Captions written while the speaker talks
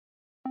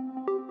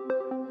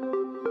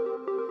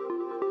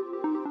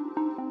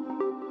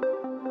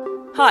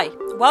Hi,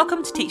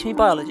 welcome to Teach Me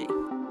Biology.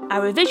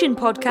 Our revision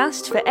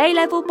podcast for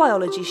A-level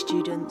biology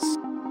students.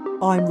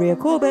 I'm Ria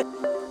Corbett.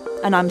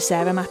 And I'm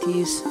Sarah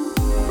Matthews.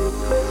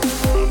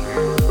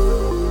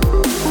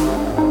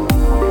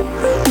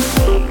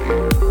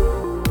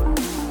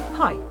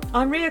 Hi,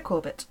 I'm Ria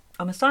Corbett.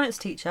 I'm a science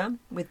teacher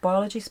with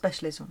biology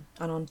specialism,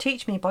 and on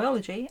Teach Me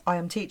Biology I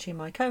am teaching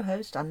my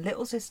co-host and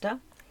little sister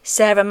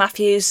Sarah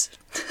Matthews.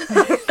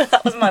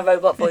 That was my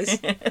robot voice.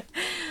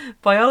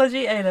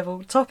 biology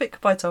A-level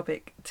topic by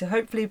topic to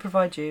hopefully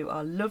provide you,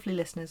 our lovely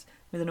listeners,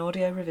 with an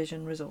audio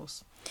revision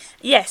resource.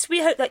 Yes,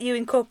 we hope that you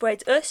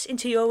incorporate us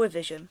into your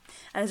revision,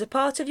 and as a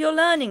part of your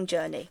learning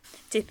journey,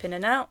 dip in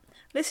and out,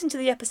 listen to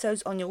the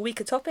episodes on your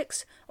weaker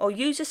topics, or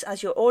use us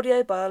as your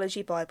audio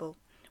biology bible.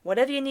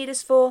 Whatever you need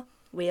us for,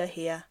 we are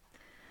here.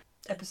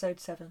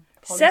 Episode 7.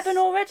 7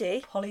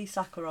 already?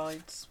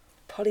 Polysaccharides.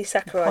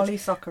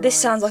 Polysaccharides. This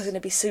sounds like it's going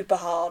to be super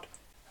hard.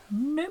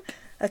 Nope.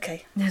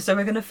 Okay. So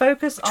we're going to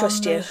focus on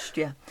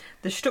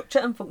the structure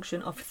and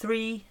function of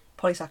 3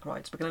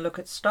 polysaccharides. We're going to look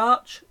at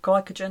starch,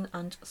 glycogen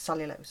and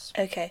cellulose.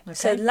 Okay.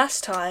 So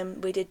last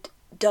time we did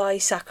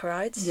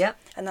disaccharides. Yep.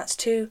 And that's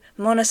 2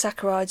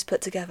 monosaccharides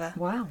put together.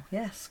 Wow,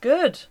 yes,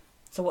 good.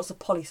 So what's a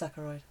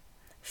polysaccharide?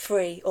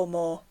 3 or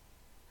more.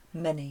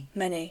 Many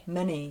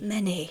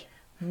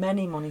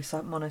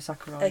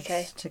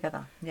monosaccharides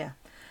together. Yeah.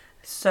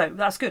 So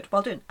that's good.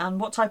 Well done. And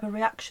what type of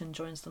reaction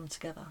joins them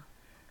together?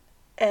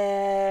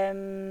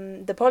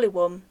 The poly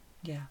one.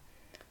 Yeah.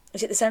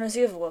 Is it the same as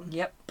the other one?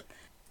 Yep.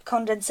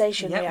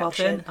 Condensation reaction. Well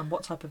done. And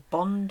what type of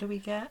bond do we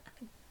get?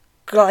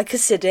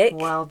 Glycosidic.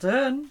 Well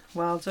done.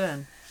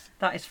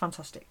 That is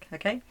fantastic.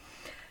 Okay.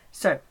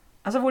 So,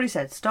 as I've already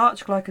said,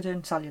 starch,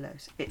 glycogen,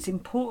 cellulose. It's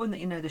important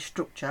that you know the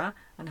structure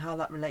and how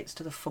that relates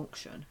to the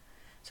function.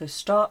 So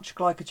starch,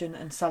 glycogen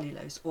and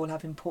cellulose all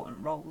have important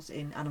roles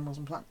in animals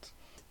and plants.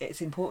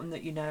 It's important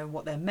that you know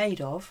what they're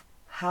made of,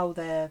 how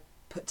they're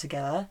put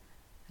together,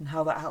 and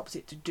how that helps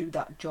it to do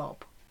that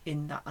job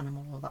in that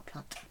animal or that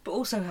plant. But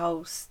also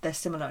how they're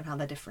similar and how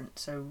they're different.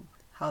 So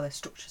how their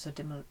structures are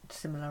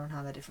similar and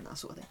how they're different, that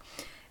sort of thing.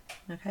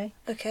 Okay?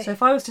 So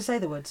if I was to say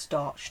the word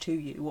starch to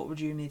you, what would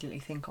you immediately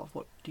think of?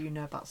 What do you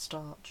know about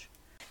starch?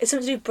 It's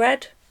something to do with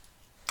bread.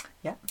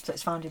 Yeah, so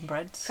it's found in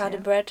breads. Found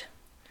in bread.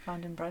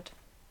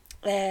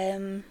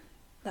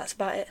 That's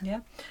about it. Yeah.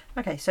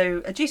 Okay,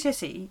 so at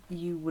GCSE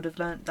you would have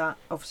learnt that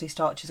obviously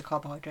starch is a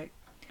carbohydrate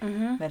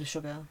made of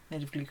sugar,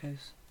 made of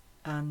glucose,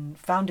 and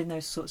found in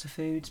those sorts of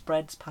foods,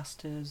 breads,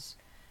 pastas,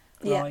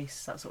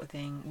 rice, that sort of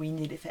thing. We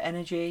need it for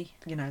energy.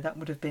 You know, that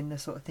would have been the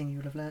sort of thing you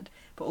would have learnt.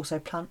 But also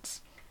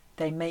plants,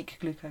 they make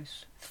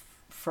glucose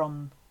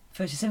from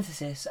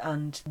photosynthesis,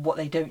 and what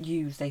they don't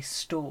use they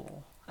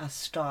store as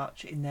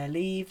starch in their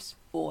leaves,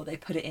 or they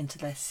put it into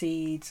their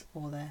seeds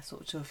or their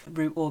sort of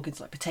root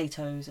organs like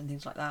potatoes and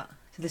things like that.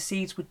 So the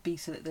seeds would be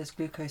so that there's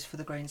glucose for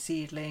the growing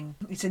seedling.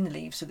 It's in the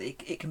leaves so that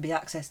it can be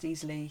accessed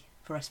easily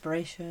for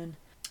respiration.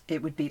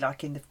 It would be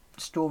like in the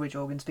storage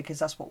organs because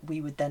that's what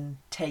we would then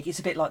take. It's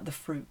a bit like the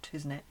fruit,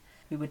 isn't it?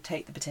 We would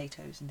take the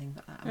potatoes and things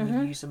like that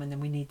and we use them, and then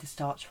we need the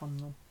starch from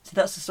them. So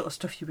that's the sort of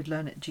stuff you would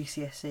learn at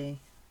GCSE.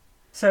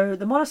 So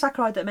the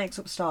monosaccharide that makes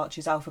up starch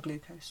is alpha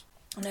glucose.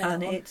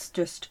 It's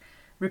just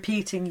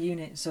repeating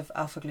units of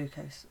alpha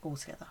glucose all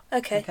together.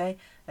 Okay.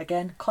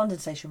 Again,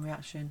 condensation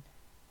reaction,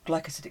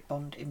 glycosidic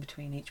bond in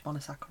between each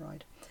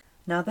monosaccharide.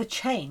 Now the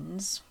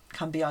chains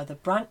can be either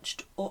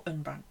branched or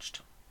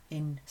unbranched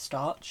in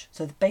starch.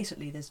 So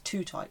basically there's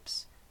 2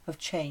 types of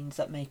chains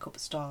that make up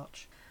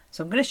starch.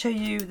 So I'm going to show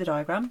you the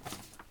diagram,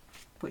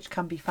 which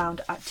can be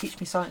found at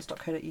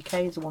teachmescience.co.uk,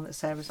 is the one that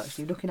Sarah's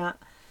actually looking at.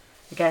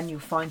 Again, you'll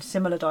find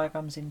similar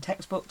diagrams in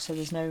textbooks, so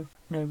there's no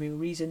real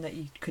reason that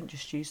you couldn't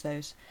just use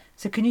those.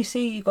 So can you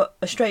see you've got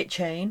a straight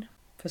chain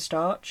for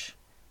starch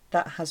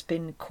that has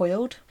been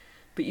coiled,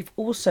 but you've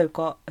also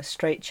got a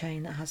straight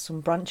chain that has some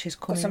branches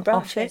coming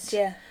off it.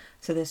 Yeah.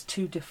 So there's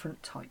 2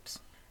 different types.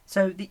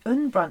 So the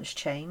unbranched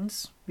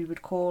chains we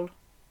would call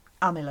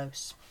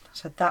amylose.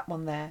 So that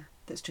one there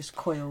that's just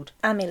coiled.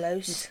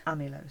 Amylose.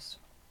 Amylose.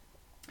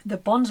 The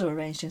bonds are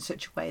arranged in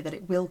such a way that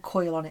it will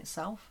coil on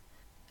itself.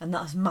 And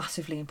that's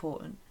massively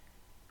important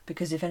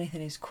because if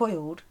anything is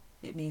coiled,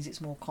 it means it's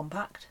more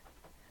compact,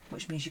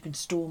 which means you can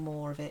store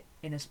more of it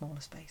in a smaller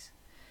space.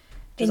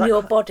 In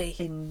your body?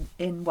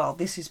 Well,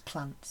 this is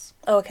plants.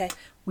 Oh, okay.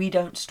 We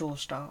don't store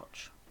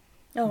starch.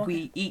 Oh, okay.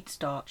 We eat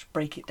starch,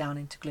 break it down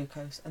into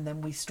glucose, and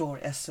then we store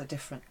it as a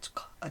different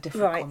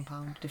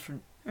compound,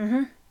 different.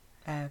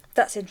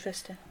 That's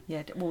interesting.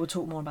 Yeah, well, we'll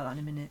talk more about that in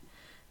a minute.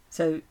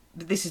 So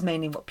this is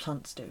mainly what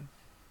plants do.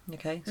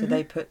 Okay, so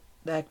they put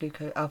their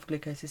alpha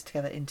glucoses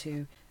together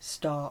into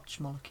starch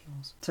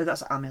molecules. So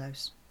that's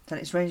amylose. And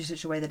it's arranged in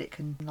such a way that it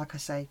can, like I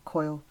say,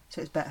 coil,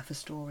 so it's better for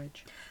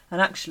storage. And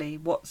actually,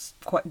 what's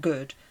quite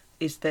good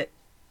is that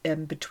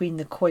between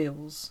the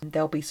coils,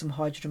 there'll be some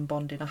hydrogen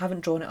bonding. I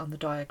haven't drawn it on the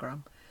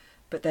diagram,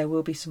 but there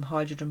will be some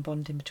hydrogen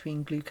bonding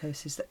between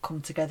glucoses that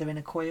come together in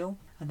a coil,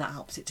 and that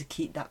helps it to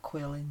keep that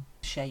coil in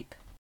shape.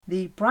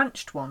 The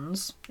branched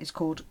ones is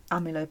called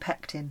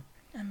amylopectin,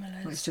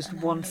 Amylose. It's just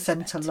and one amylose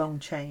centre pectin. long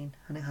chain,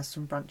 and it has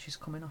some branches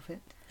coming off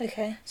it.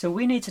 Okay. So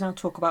we need to now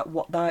talk about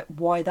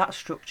why that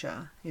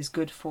structure is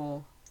good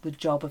for the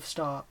job of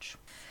starch.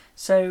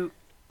 So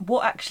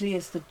what actually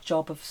is the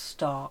job of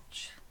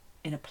starch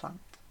in a plant?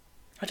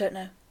 I don't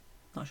know.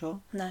 Not sure?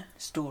 No.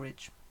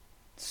 Storage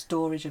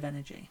of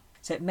energy.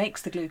 So it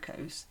makes the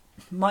glucose,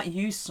 might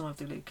use some of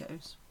the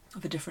glucose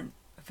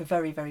for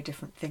very, very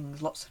different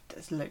things.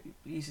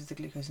 Uses the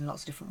glucose in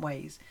lots of different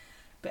ways,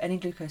 but any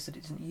glucose that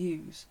it doesn't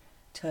use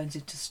turns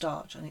into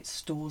starch, and it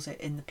stores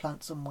it in the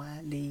plant somewhere.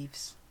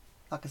 Leaves,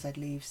 like I said,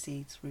 leaves,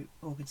 seeds, root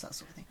organs, that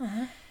sort of thing.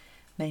 Uh-huh.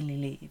 Mainly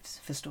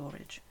leaves for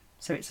storage.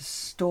 So it's a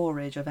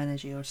storage of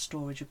energy or a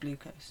storage of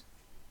glucose.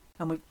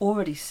 And we've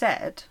already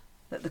said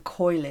that the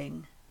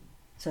coiling,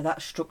 so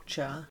that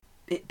structure,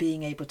 it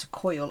being able to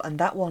coil, and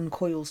that one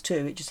coils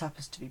too, it just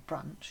happens to be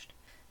branched.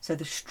 So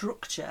the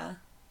structure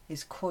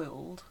is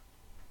coiled,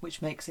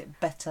 which makes it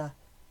better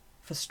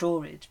for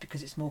storage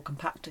because it's more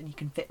compact and you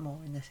can fit more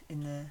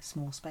in the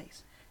small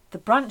space. The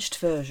branched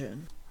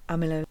version,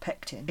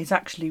 amylopectin, is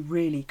actually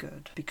really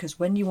good because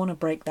when you want to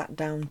break that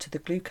down to the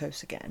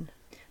glucose again,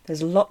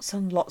 there's lots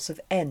and lots of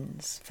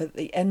ends for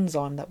the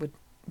enzyme that would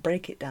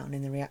break it down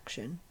in the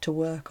reaction to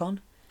work on.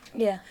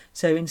 Yeah.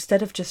 So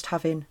instead of just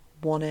having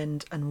one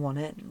end and one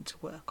end to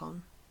work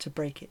on to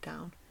break it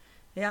down,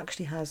 it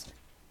actually has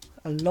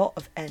a lot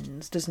of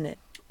ends, doesn't it?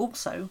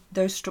 Also,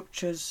 those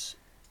structures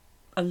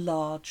are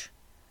large.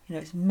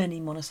 It's many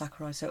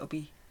monosaccharides, so it'll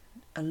be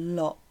a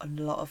lot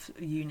of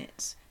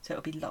units. So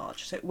it'll be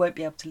large, so it won't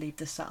be able to leave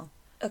the cell.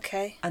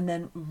 Okay. And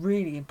then,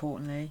 really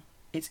importantly,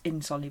 it's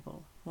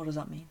insoluble. What does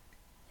that mean?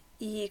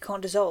 You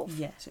can't dissolve.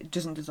 Yes, it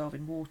doesn't dissolve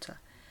in water.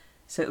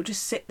 So it'll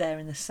just sit there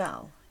in the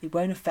cell. It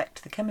won't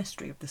affect the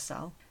chemistry of the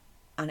cell,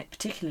 and it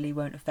particularly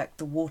won't affect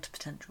the water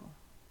potential.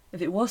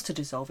 If it was to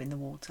dissolve in the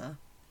water,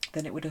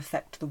 then it would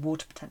affect the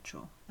water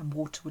potential, and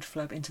water would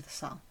flow into the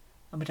cell,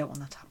 and we don't want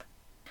that to happen.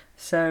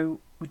 So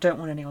we don't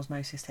want any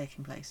osmosis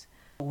taking place,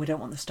 or we don't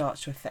want the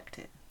starch to affect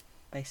it,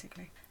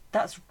 basically.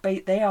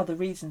 They are the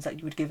reasons that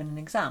you would give in an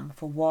exam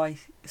for why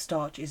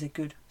starch is a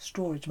good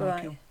storage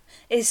molecule.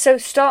 Right. So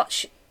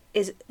starch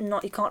is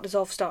not, you can't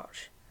dissolve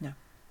starch? No.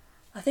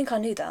 I think I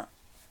knew that.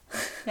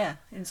 Yeah,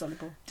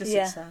 insoluble. Just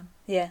Yeah. sits there.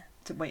 Yeah.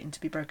 Waiting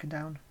to be broken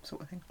down,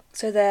 sort of thing.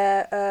 So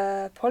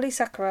they're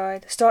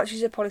polysaccharide. Starch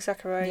is a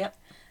polysaccharide. Yep.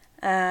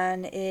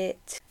 And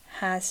it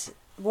has...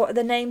 What are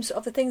the names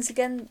of the things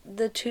again?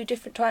 The two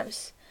different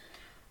types?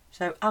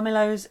 So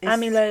amylose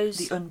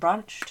is the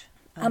unbranched.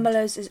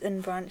 Amylose is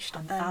unbranched.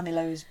 And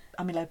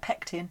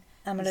amylopectin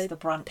is the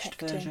branched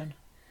version.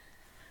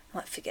 I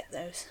might forget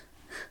those.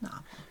 No,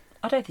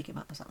 I don't think it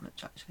matters that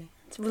much, actually.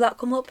 Will that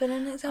come up in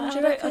an exam?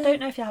 I don't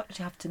know if you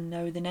actually have to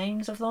know the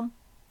names of them.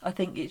 I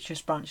think it's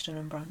just branched and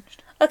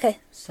unbranched. Okay.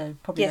 So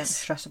probably don't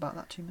stress about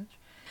that too much.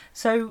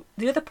 So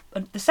the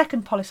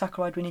second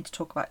polysaccharide we need to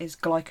talk about is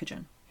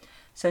glycogen.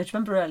 So do you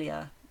remember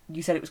earlier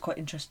you said it was quite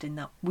interesting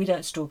that we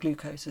don't store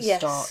glucose as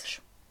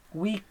starch.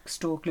 We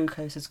store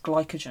glucose as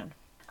glycogen,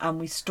 and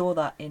we store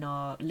that in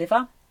our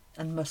liver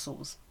and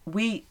muscles.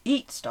 We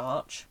eat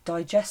starch,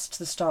 digest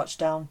the starch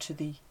down to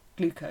the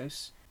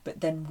glucose, but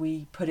then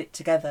we put it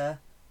together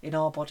in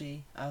our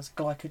body as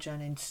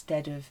glycogen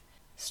instead of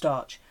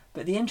starch.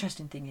 But the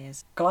interesting thing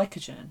is,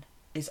 glycogen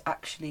is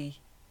actually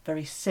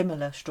very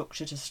similar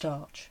structure to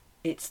starch.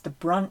 It's the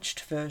branched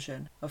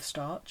version of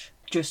starch,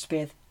 just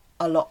with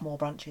a lot more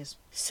branches.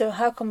 So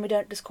how come we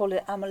don't just call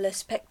it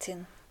amylose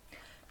pectin?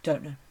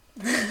 Don't know.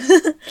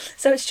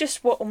 So it's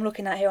just what I'm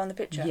looking at here on the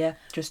picture? Yeah,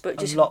 just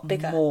but a lot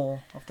bigger.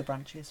 more of the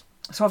branches.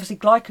 So obviously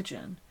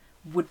glycogen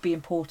would be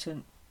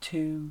important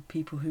to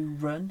people who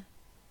run.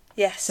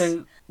 Yes.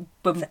 So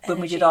when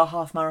we did our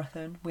half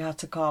marathon, we had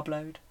to carb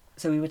load.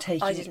 So we were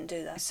taking... I didn't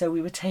do that. So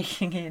we were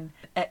taking in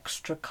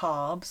extra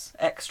carbs,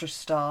 extra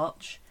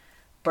starch,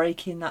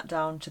 breaking that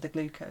down to the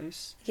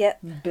glucose,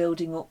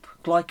 building up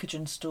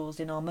glycogen stores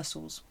in our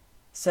muscles,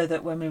 so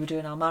that when we were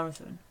doing our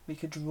marathon, we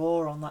could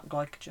draw on that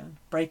glycogen,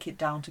 break it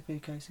down to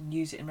glucose and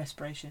use it in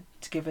respiration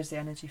to give us the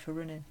energy for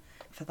running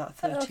for that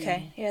 13,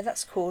 okay, yeah,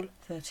 that's cool.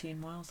 13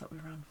 miles that we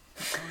ran.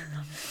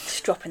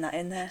 Just dropping that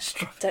in there.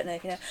 Don't know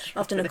if you know.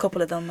 I've done a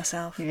couple of them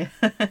myself. Yeah.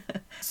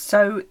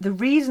 So the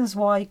reasons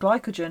why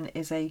glycogen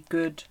is a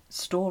good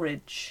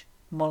storage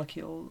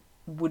molecule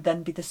would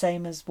then be the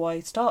same as why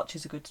starch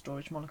is a good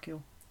storage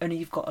molecule. Only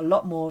you've got a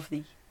lot more of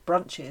the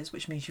branches,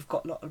 which means you've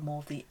got a lot more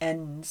of the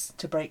ends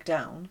to break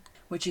down,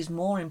 which is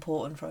more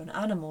important for an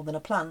animal than a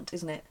plant,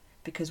 isn't it?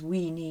 Because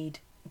we need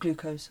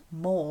glucose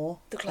more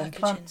than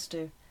plants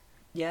do.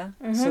 Yeah?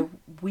 Mm-hmm. So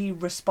we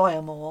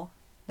respire more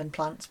than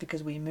plants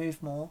because we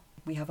move more.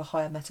 We have a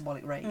higher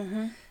metabolic rate.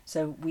 Mm-hmm.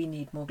 So we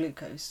need more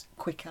glucose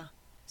quicker.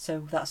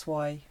 So that's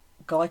why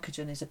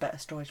glycogen is a better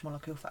storage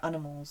molecule for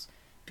animals,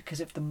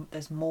 because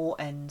there's more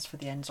ends for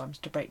the enzymes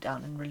to break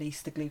down and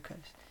release the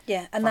glucose.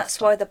 Yeah, and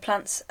that's why the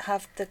plants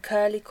have the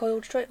curly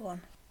coiled straight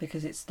one.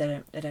 Because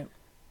they don't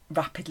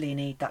rapidly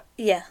need that.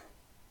 Yeah.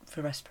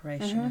 For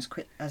respiration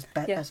as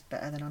better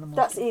than animals.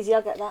 That's easy.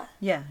 I get that.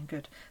 Yeah,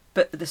 good.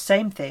 But the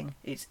same thing,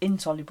 it's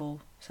insoluble,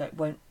 so it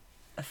won't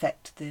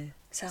affect the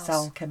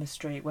cell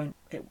chemistry.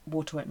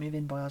 Water won't move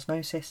in by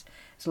osmosis.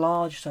 It's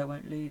large, so it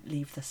won't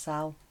leave the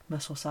cell,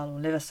 muscle cell or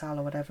liver cell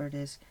or whatever it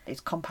is. It's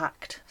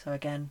compact, so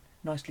again,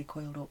 nicely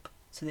coiled up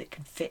so that it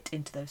can fit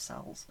into those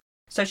cells.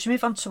 So should we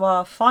move on to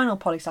our final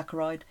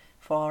polysaccharide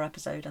for our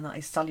episode, and that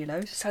is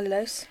cellulose.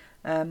 Cellulose.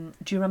 Do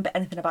you remember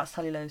anything about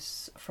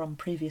cellulose from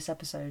previous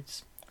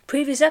episodes?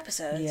 Previous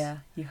episodes? Yeah,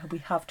 we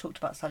have talked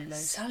about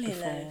cellulose.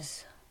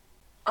 Cellulose.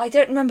 I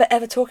don't remember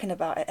ever talking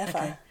about it, ever.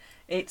 Okay.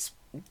 It's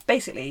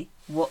basically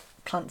what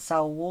plant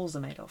cell walls are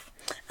made of.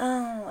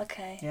 Oh,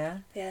 okay. Yeah?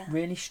 Yeah.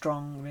 Really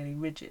strong, really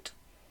rigid.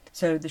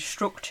 So the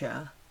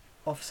structure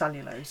of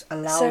cellulose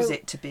allows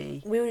it to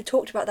be... We already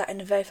talked about that in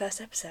the very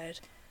first episode.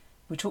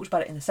 We talked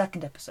about it in the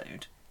second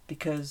episode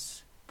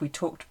because we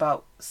talked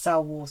about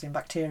cell walls in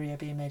bacteria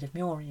being made of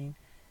murine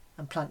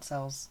and plant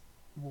cells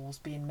walls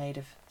being made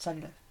of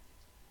cellulose.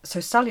 So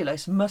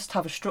cellulose must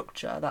have a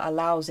structure that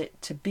allows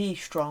it to be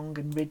strong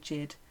and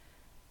rigid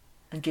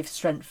and give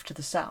strength to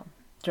the cell.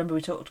 Do you remember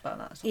we talked about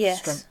that? Yes.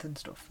 Strength and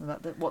stuff.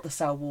 What the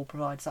cell wall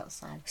provides that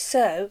cell.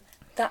 So,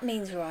 that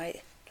means,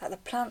 right, that the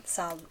plant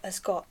cell has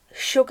got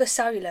sugar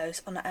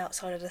cellulose on the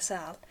outside of the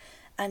cell,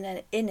 and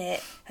then in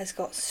it has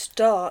got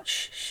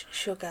starch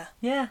sugar.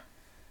 Yeah.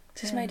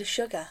 So it's made of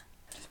sugar.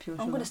 Just pure I'm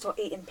sugar. going to start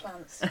eating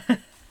plants.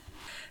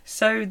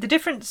 So the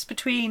difference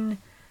between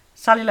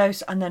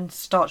cellulose and then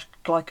starch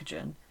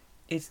glycogen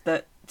is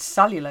that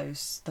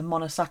cellulose, the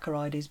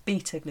monosaccharide, is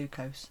beta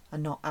glucose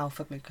and not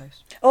alpha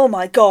glucose. Oh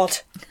my god!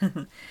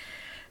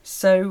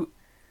 So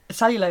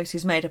cellulose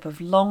is made up of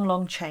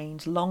long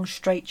chains, long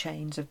straight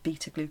chains of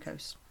beta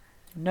glucose.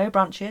 No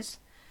branches,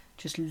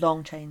 just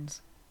long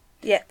chains.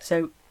 Yeah.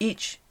 So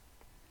each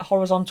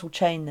horizontal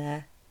chain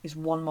there is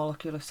one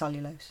molecule of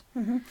cellulose.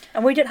 Mm-hmm.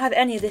 And we don't have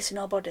any of this in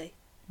our body?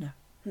 No.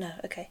 No,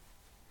 okay.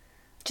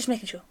 Just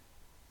making sure.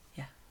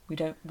 Yeah, we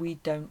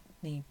don't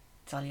need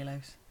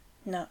cellulose.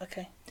 No,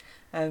 okay.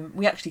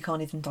 We actually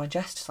can't even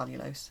digest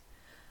cellulose.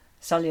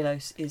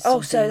 Cellulose is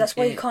so that's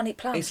why you can't eat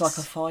plants. It's like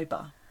a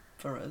fibre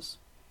for us.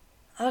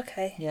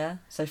 Okay. Yeah.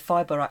 So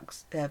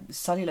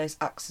cellulose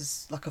acts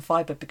as like a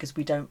fibre because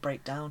we don't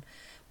break down.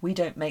 We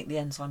don't make the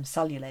enzyme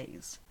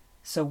cellulase,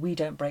 so we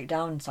don't break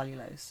down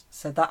cellulose.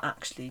 So that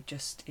actually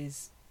just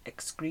is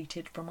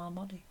excreted from our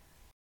body.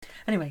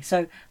 Anyway,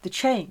 so the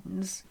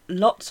chains,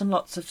 lots and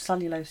lots of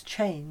cellulose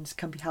chains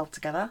can be held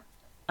together,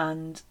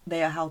 and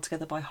they are held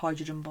together by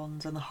hydrogen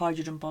bonds, and the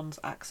hydrogen bonds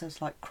act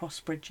as like cross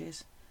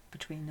bridges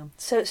between them.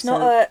 So it's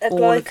not a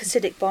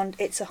glycosidic bond,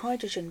 it's a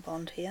hydrogen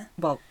bond here.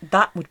 Well,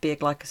 that would be a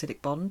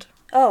glycosidic bond.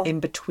 Oh. In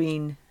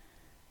between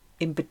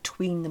the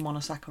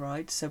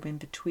monosaccharides, so in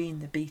between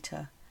the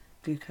beta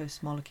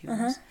glucose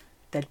molecules,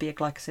 there'd be a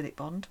glycosidic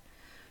bond.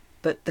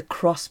 But the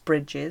cross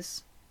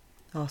bridges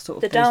are sort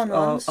of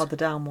are the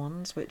down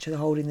ones, which are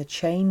holding the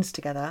chains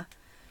together,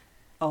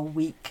 are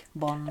weak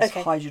bonds,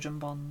 hydrogen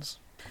bonds.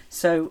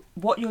 So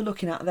what you're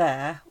looking at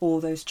there, all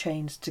those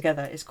chains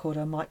together, is called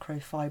a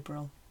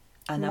microfibril.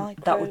 And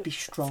that would be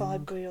strong.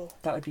 Fibril.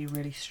 That would be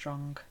really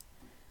strong.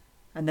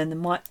 And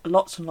then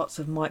lots and lots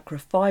of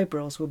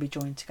microfibrils will be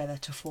joined together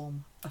to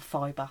form a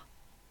fibre.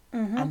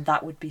 Mm-hmm. And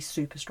that would be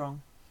super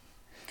strong.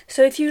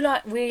 So if you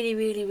like really,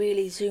 really,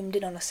 really zoomed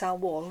in on a cell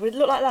wall, would it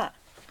look like that?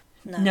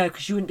 No,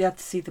 because you wouldn't be able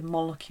to see the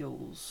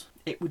molecules.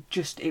 It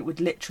would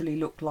literally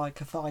look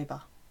like a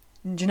fibre.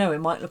 Do you know, it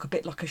might look a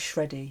bit like a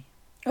shreddy.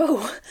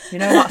 Oh. You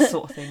know, that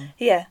sort of thing.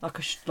 Yeah.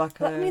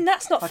 I mean,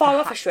 that's not far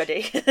off a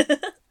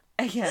shreddy.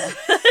 Yeah.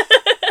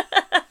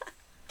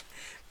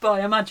 But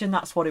I imagine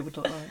that's what it would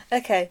look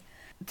like. Okay.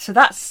 So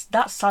that's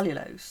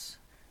cellulose.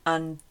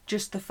 And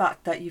just the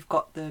fact that you've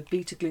got the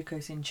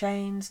beta-glucose in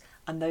chains,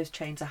 and those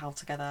chains are held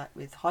together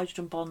with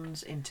hydrogen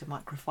bonds into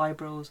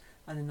microfibrils,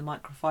 and then the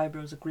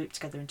microfibrils are grouped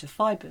together into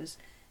fibres,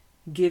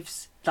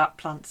 gives that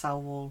plant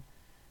cell wall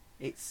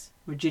its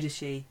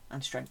rigidity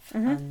and strength.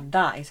 Mm-hmm. And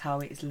that is how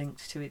it is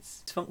linked to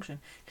its function.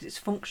 Because its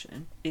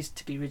function is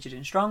to be rigid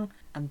and strong,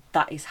 and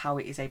that is how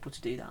it is able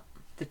to do that.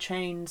 The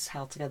chains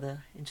held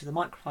together into the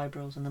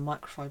microfibrils, and the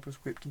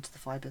microfibrils grouped into the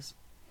fibres.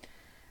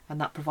 And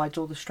that provides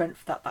all the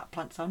strength that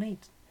plant cell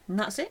needs. And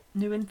that's it.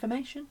 New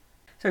information.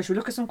 So should we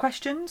look at some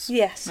questions?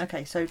 Yes.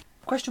 Okay, so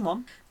question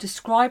 1.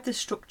 Describe the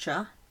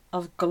structure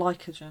of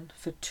glycogen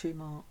for 2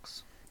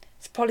 marks.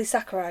 It's a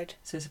polysaccharide.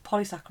 So it's a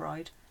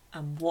polysaccharide.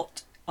 And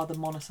what are the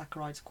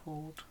monosaccharides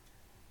called?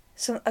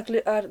 A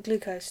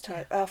glucose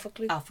type. Yeah. Alpha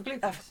glucose. Alpha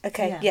glucose.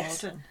 Okay, yeah,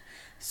 yes. Well done.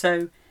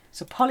 So it's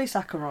a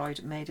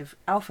polysaccharide made of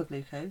alpha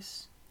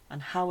glucose.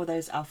 And how are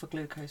those alpha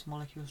glucose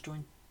molecules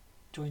joined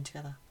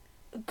together?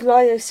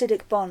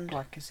 Glycosidic bond.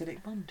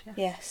 Glycosidic bond, yeah.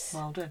 Yes.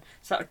 Well done.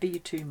 So that would be your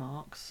 2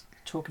 marks,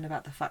 talking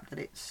about the fact that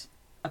it's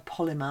a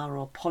polymer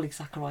or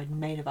polysaccharide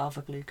made of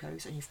alpha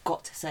glucose, and you've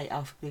got to say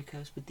alpha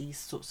glucose with these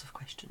sorts of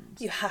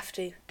questions. You have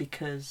to.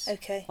 Because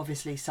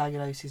obviously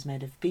cellulose is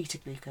made of beta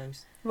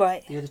glucose.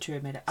 Right. The other 2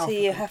 are made of alpha glucose.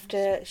 So you have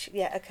to,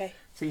 yeah, okay.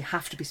 So you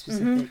have to be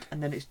specific,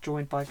 and then it's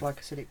joined by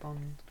glycosidic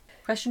bond.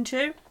 Question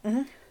 2.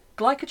 Mm-hmm.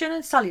 Glycogen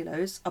and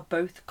cellulose are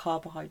both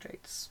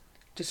carbohydrates.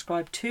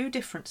 Describe 2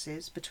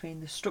 differences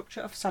between the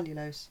structure of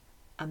cellulose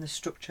and the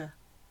structure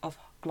of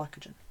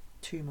glycogen.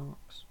 2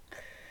 marks.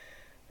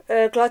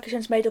 Glycogen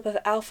is made up of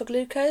alpha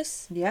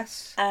glucose.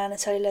 Yes. And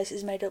cellulose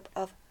is made up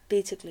of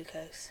beta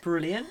glucose.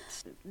 Brilliant.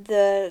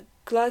 The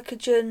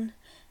glycogen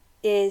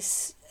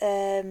is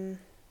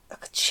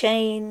like a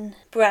chain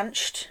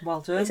branched.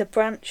 Well done. It's a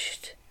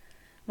branched.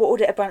 What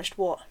would it a branched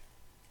what?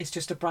 It's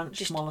just a branched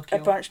Just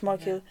molecule. a branched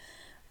molecule.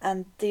 Yeah.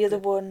 And the other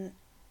one.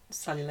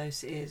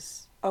 Cellulose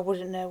is. I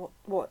wouldn't know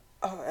what.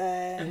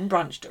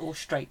 Unbranched or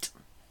straight.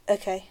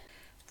 Okay.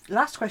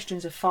 Last question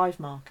is a 5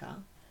 marker.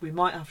 We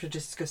might have to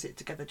discuss it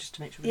together just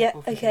to make sure. Yeah.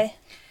 Okay.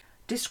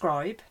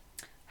 Describe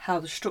how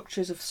the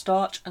structures of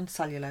starch and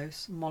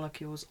cellulose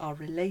molecules are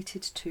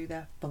related to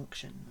their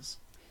functions.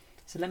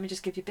 So let me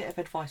just give you a bit of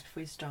advice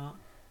before you start.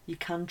 You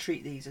can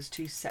treat these as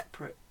 2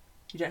 separate.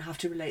 You don't have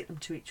to relate them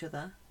to each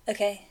other.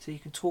 Okay. So you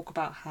can talk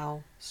about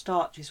how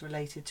starch is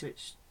related to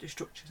the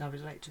structures, how it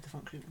relates to the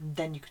function, and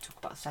then you can talk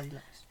about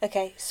cellulose.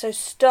 Okay, so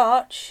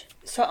starch.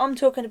 So I'm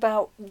talking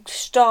about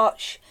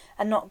starch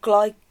and not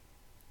glycogen.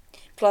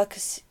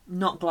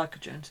 Not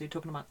glycogen, so you're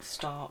talking about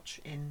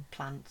starch in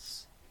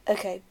plants.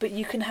 Okay, but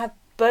you can have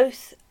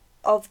both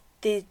of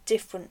the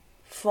different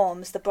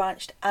forms, the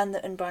branched and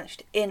the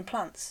unbranched, in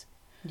plants.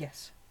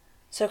 Yes.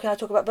 So can I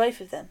talk about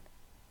both of them?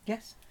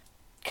 Yes.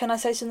 Can I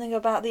say something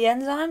about the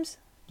enzymes?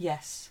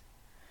 Yes.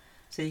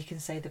 So you can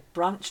say the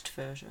branched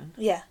version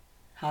Yeah.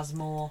 has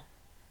more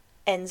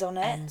Ends on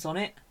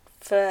it.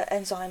 For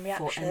enzyme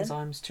reaction. For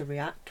enzymes to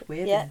react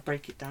with and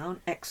break it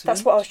down. Excellent.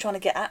 That's what I was trying to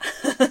get at.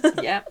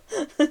 Yeah.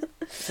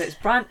 So it's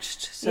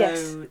branched, so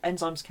yes.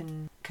 enzymes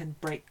can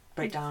break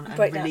down and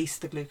release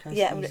the glucose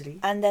easily.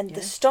 And then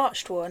the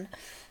starched one,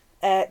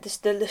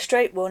 the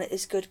straight one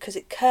is good because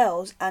it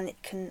curls and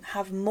it can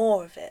have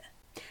more of it.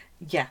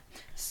 Yeah.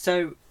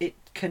 So it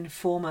can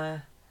form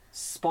a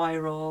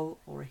spiral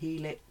or a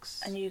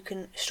helix. And you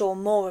can store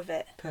more of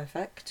it.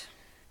 Perfect.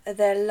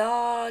 They're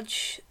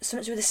large,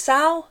 something to do with the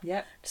cell.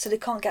 Yep. So they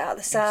can't get out of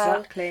the cell.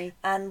 Exactly.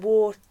 And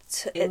water.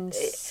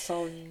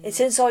 Insoluble. It's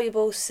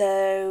insoluble,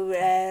 so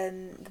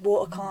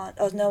water can't.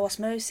 There's no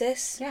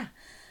osmosis. Yeah.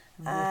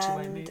 And water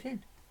won't move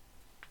in.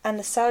 And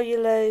the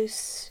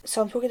cellulose.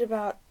 So I'm talking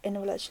about in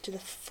relation to the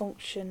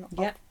function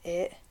of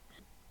it.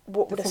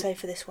 What would I say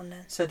for this one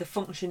then? So the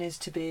function is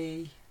to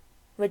be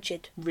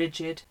rigid.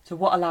 So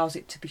what allows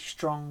it to be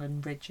strong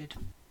and rigid?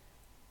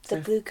 The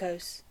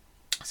glucose.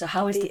 So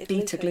how is the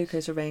beta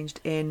glucose arranged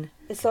in?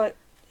 It's like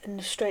in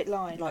a straight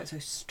line. Like so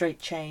straight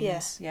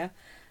chains. Yeah.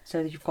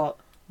 So you've got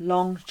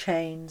long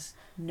chains,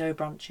 no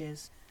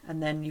branches,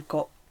 and then you've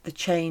got the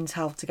chains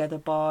held together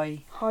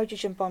by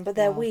hydrogen bond, but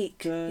they're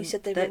weak. You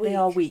said they were weak. They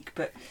are weak,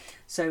 but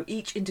so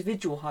each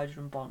individual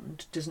hydrogen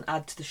bond doesn't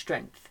add to the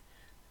strength,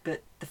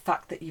 but the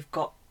fact that you've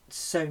got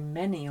so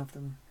many of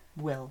them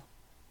will.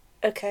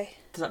 Okay.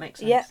 Does that make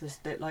sense? Yeah.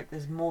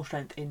 There's more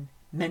strength in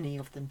many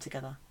of them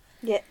together.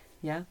 Yeah.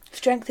 Yeah.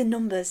 Strength in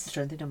numbers.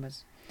 Strength in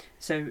numbers.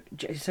 So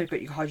you've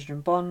got your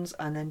hydrogen bonds,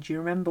 and then do you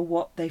remember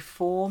what they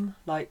form?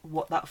 Like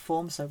what that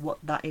forms? So what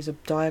that is a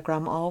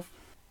diagram of?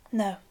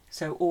 No.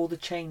 So all the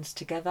chains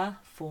together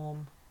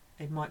form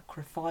a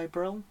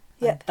microfibril.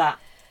 Yeah. And that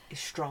is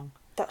strong.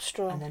 That's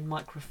strong. And then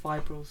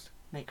microfibrils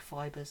make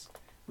fibres,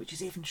 which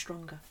is even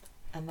stronger.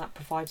 And that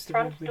provides the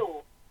front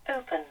door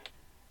open.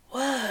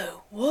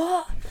 Whoa!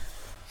 What?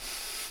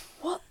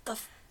 What the?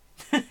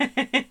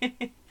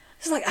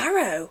 It's like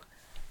Arrow.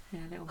 Yeah,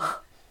 a little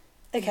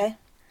bit. Okay.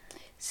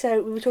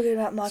 So we were talking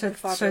about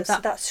microfibrils. So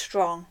that's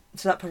strong.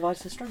 So that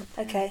provides the strength.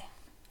 Okay.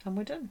 And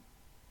we're done.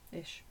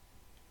 Ish.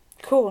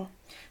 Cool.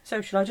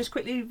 So shall I just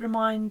quickly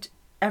remind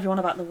everyone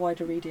about the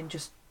wider reading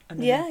just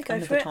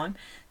another time?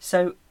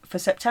 So for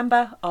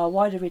September, our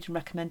wider reading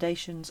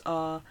recommendations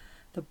are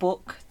the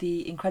book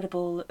The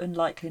Incredible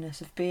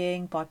Unlikeliness of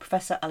Being by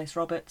Professor Alice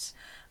Roberts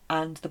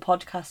and the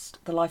podcast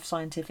The Life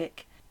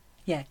Scientific.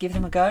 Yeah, give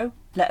them a go.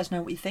 Let us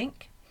know what you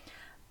think.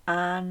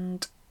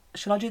 And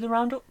shall I do the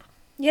roundup?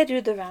 Yeah, do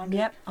the roundup.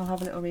 Yep, I'll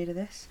have a little read of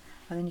this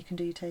and then you can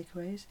do your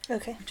takeaways.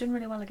 Okay. You've done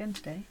really well again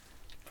today.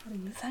 Proud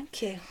of you.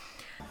 Thank you.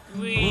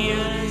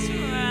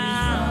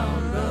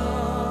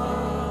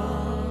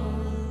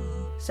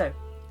 So,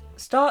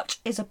 starch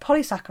is a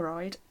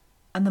polysaccharide,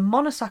 and the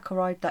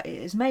monosaccharide that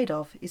it is made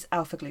of is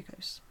alpha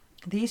glucose.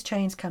 These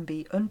chains can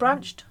be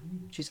unbranched,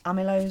 which is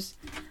amylose,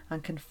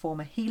 and can form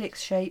a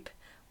helix shape,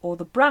 or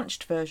the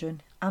branched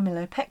version,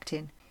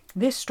 amylopectin.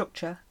 This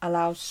structure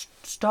allows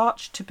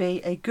starch to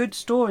be a good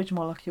storage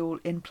molecule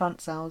in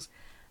plant cells,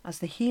 as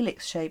the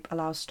helix shape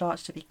allows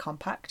starch to be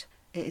compact.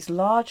 It is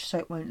large, so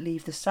it won't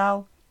leave the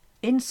cell.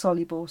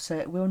 Insoluble, so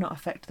it will not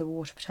affect the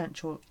water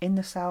potential in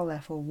the cell,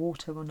 therefore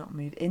water will not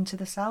move into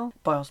the cell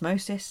by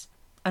osmosis.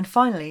 And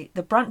finally,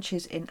 the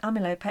branches in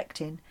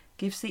amylopectin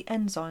gives the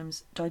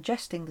enzymes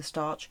digesting the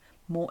starch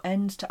more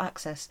ends to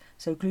access,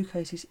 so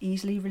glucose is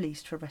easily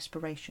released for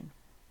respiration.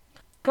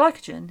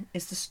 Glycogen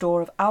is the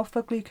store of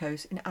alpha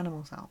glucose in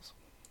animal cells,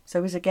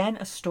 so is again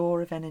a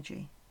store of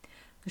energy.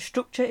 The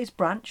structure is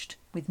branched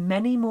with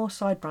many more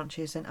side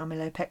branches than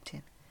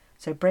amylopectin,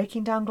 so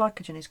breaking down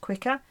glycogen is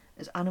quicker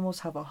as animals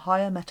have a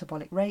higher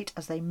metabolic rate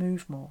as they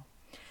move more.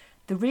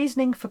 The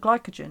reasoning for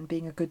glycogen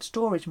being a good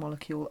storage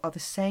molecule are the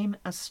same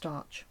as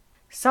starch.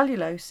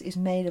 Cellulose is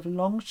made of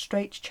long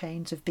straight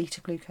chains of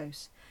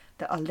beta-glucose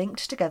that are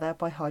linked together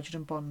by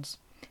hydrogen bonds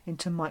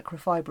into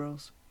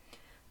microfibrils.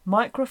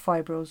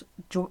 Microfibrils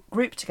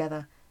group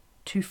together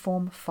to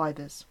form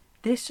fibres.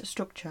 This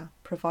structure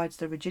provides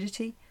the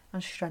rigidity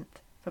and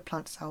strength for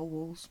plant cell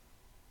walls.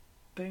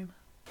 Boom.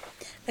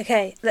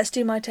 Okay, let's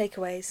do my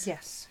takeaways.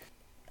 Yes.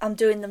 I'm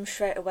doing them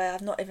straight away.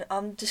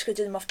 I'm just going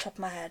to do them off the top of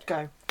my head.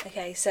 Go.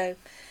 Okay, so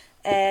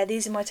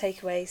these are my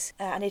takeaways.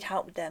 I need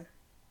help with them.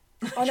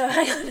 Oh no,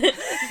 hang on.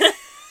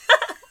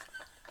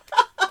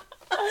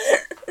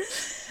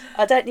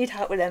 I don't need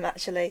help with them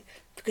actually,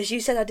 because you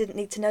said I didn't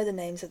need to know the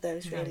names of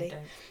those really.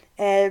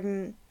 No, you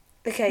don't.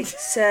 Okay,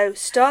 so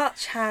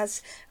starch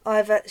has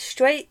either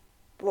straight,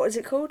 what is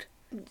it called?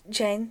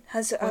 Chain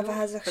has Coil, either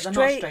has a but they're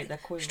not straight, they're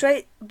coiled.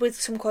 straight with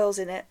some coils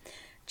in it,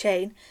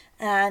 chain,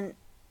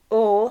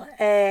 or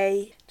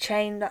a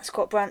chain that's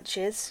got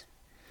branches.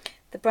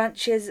 The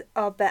branches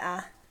are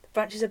better. The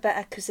branches are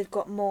better because they've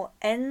got more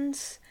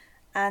ends,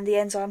 and the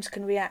enzymes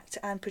can react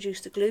and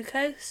produce the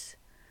glucose.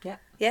 Yeah.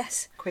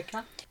 Yes.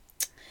 Quicker.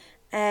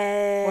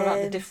 What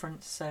about the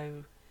difference?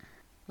 So,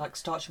 like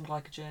starch and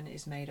glycogen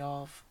is made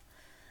of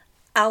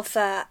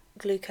alpha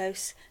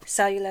glucose.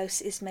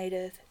 Cellulose is made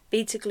of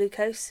beta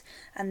glucose,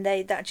 and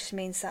that just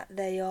means that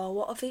they are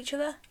what of each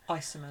other?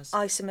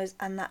 isomers.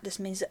 And that just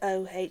means that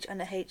OH and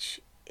the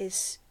H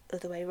is the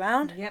other way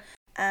around. Yep.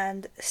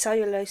 And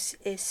cellulose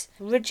is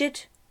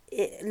rigid.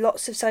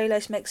 Lots of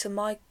cellulose makes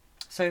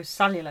So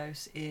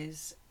cellulose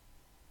is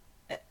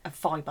a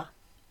fibre.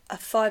 A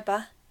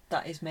fibre.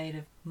 That is made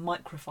of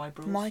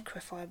microfibrils.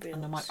 Microfibrils.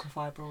 And the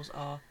microfibrils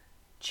are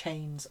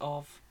chains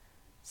of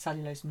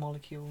cellulose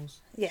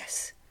molecules.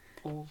 Yes.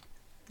 All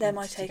They're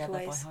my linked together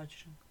by takeaways.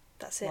 hydrogen.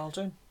 That's it. Well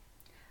done.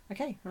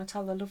 Okay, you want to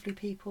tell the lovely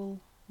people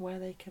where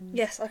they can...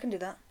 Yes, I can do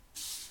that.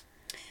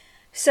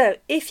 So,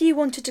 if you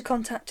wanted to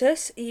contact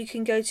us, you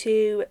can go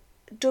to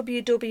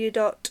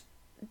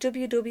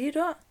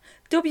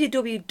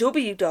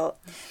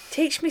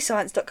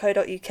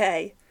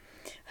www.teachmescience.co.uk.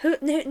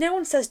 No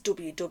one says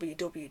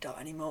www.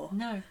 anymore.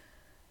 No.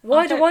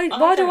 Why do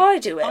I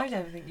do it? I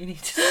don't think you need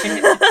to say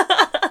it.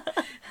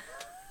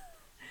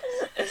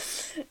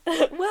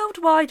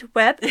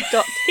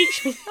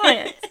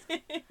 worldwideweb.teachmescience.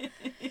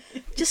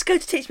 Just go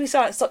to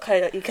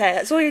teachmescience.co.uk.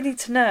 That's all you need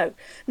to know.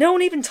 No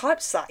one even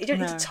types that. You don't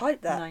need to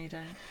type that. No, you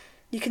don't.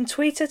 You can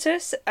tweet at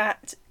us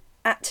at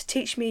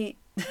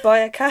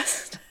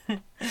teachmebiocast,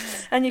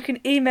 and you can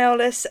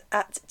email us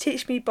at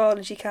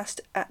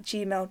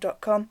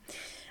teachmebiologycast@gmail.com,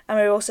 and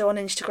we're also on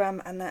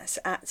Instagram, and that's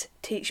at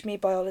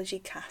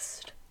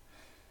teachmebiologycast.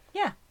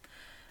 Yeah.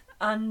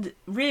 And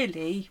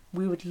really,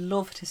 we would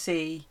love to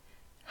see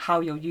how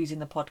you're using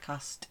the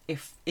podcast.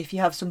 If you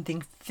have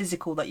something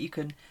physical that you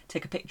can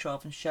take a picture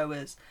of and show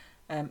us,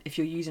 if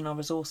you're using our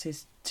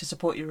resources to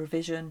support your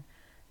revision,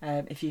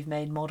 if you've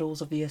made models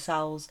of your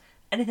cells,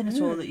 anything at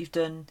all that you've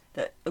done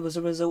that was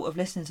a result of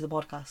listening to the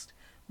podcast,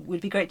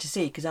 would be great to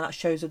see, because then that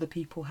shows other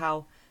people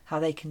how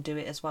they can do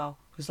it as well.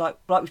 Because like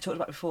we've talked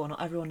about before, not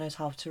everyone knows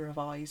how to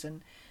revise,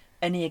 and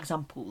any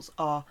examples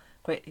are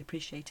greatly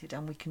appreciated,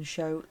 and we can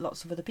show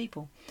lots of other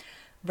people.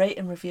 Rate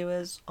and review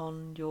us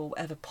on your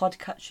whatever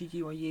podcatcher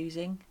you are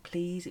using,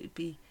 please. It would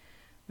be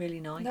really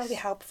nice. That would be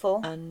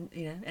helpful. And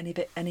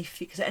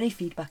because any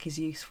feedback is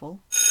useful.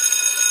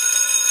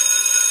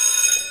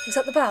 Is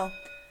that the bell?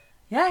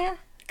 Yeah.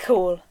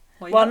 Cool.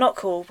 Well, not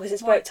cool, because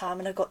it's break time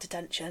and I've got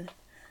detention.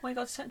 What you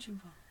got detention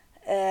for?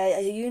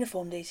 A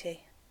uniform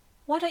duty.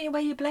 Why don't you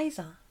wear your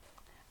blazer?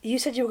 You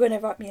said you were going to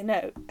write me a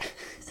note.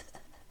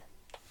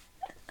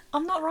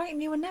 I'm not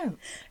writing you a note.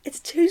 It's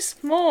too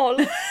small.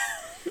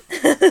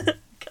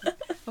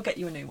 We'll get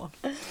you a new one.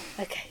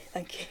 Okay,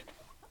 thank you.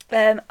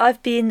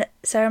 I've been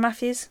Sarah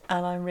Matthews.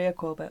 And I'm Ria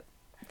Corbett.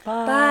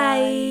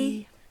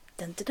 Bye.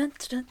 I'm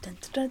just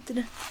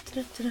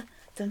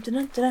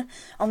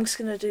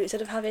going to do,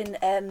 instead of having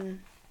the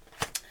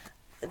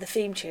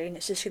theme tune,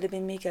 it's just going to be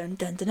me going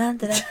dun dun dun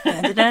dun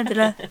dun dun dun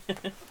dun.